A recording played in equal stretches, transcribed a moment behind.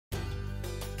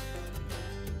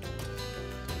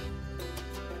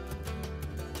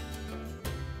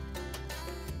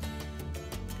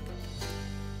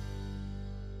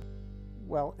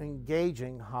Well,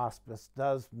 engaging hospice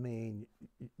does mean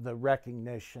the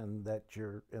recognition that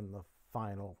you're in the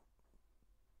final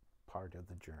part of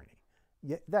the journey.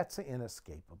 Yeah, that's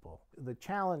inescapable. The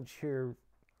challenge here,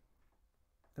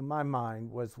 in my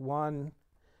mind, was one,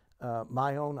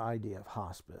 my own idea of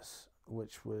hospice,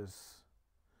 which was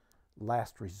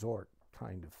last resort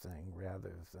kind of thing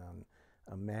rather than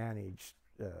a managed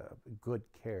good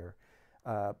care.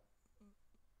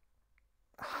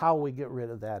 How we get rid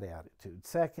of that attitude.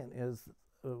 Second is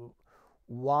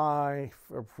why,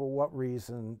 for what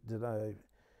reason did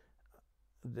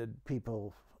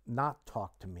people not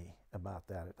talk to me about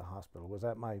that at the hospital? Was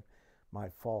that my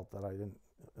fault that I didn't?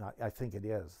 I think it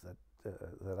is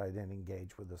that I didn't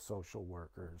engage with a social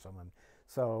worker or someone.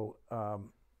 So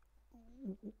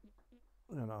you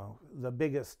know, the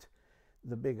biggest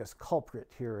culprit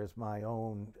here is my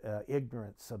own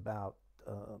ignorance about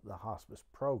the hospice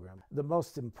program. The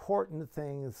most important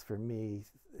things for me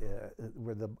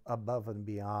were the above and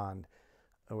beyond,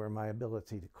 were my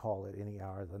ability to call at any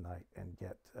hour of the night and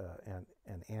get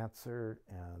an answer,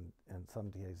 and in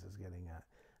some cases getting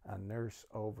a nurse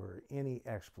over any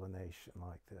explanation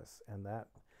like this. And that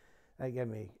gave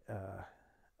me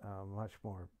much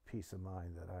more peace of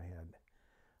mind that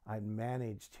I'd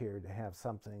managed here to have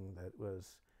something that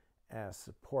was as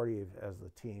supportive as the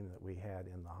team that we had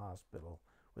in the hospital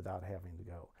without having to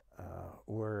go.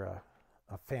 We're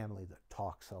a family that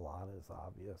talks a lot, is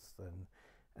obvious,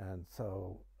 and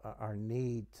so our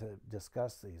need to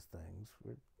discuss these things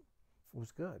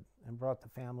was good and brought the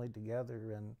family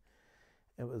together, and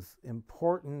it was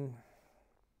important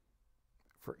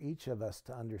for each of us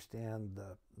to understand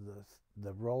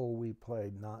the role we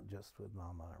played, not just with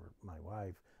Mama or my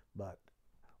wife, but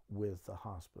with the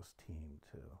hospice team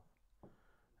too,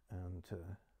 and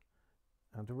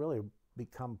to really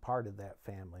become part of that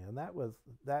family. And that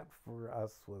for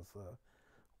us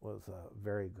was a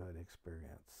very good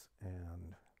experience.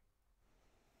 And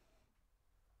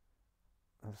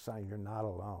I'm saying you're not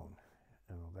alone.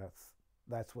 You know,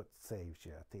 that's what saves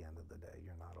you at the end of the day.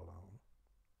 You're not alone.